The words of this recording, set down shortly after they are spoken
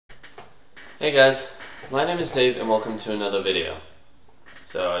Hey guys, my name is Dave and welcome to another video.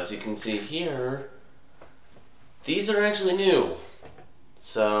 So as you can see here, these are actually new.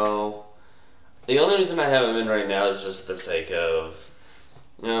 So the only reason I have them in right now is just for the sake of,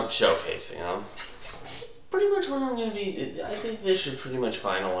 showcasing them. Pretty much what I'm going to be, I think this should pretty much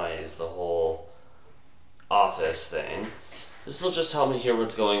finalize the whole Office thing. This will just help me hear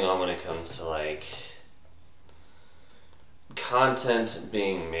what's going on when it comes to like content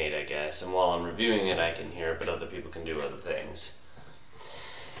being made, I guess, and while I'm reviewing it I can hear it, but other people can do other things.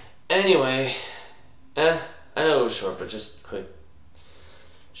 Anyway, I know it was short, but just quick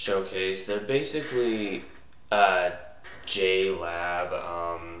showcase. They're basically JLab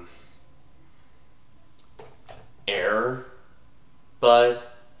Airbud,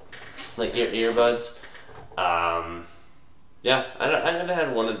 like earbuds. Yeah, I never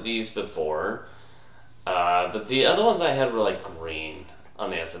had one of these before. But the other ones I had were like green on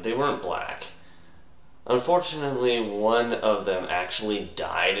the outside. They weren't black. Unfortunately, one of them actually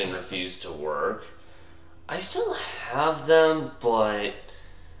died and refused to work. I still have them, but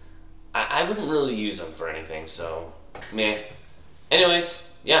I wouldn't really use them for anything, so meh.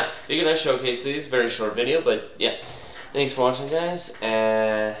 Anyways, yeah, figured I'd showcase these. Very short video, but yeah. Thanks for watching, guys.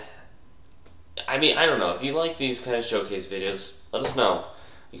 I mean, I don't know. If you like these kind of showcase videos, let us know.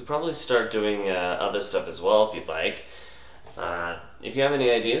 You could probably start doing other stuff as well if you'd like. If you have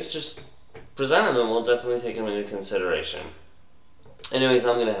any ideas, just present them and we'll definitely take them into consideration. Anyways,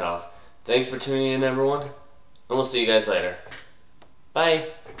 I'm going to head off. Thanks for tuning in, everyone, and we'll see you guys later. Bye!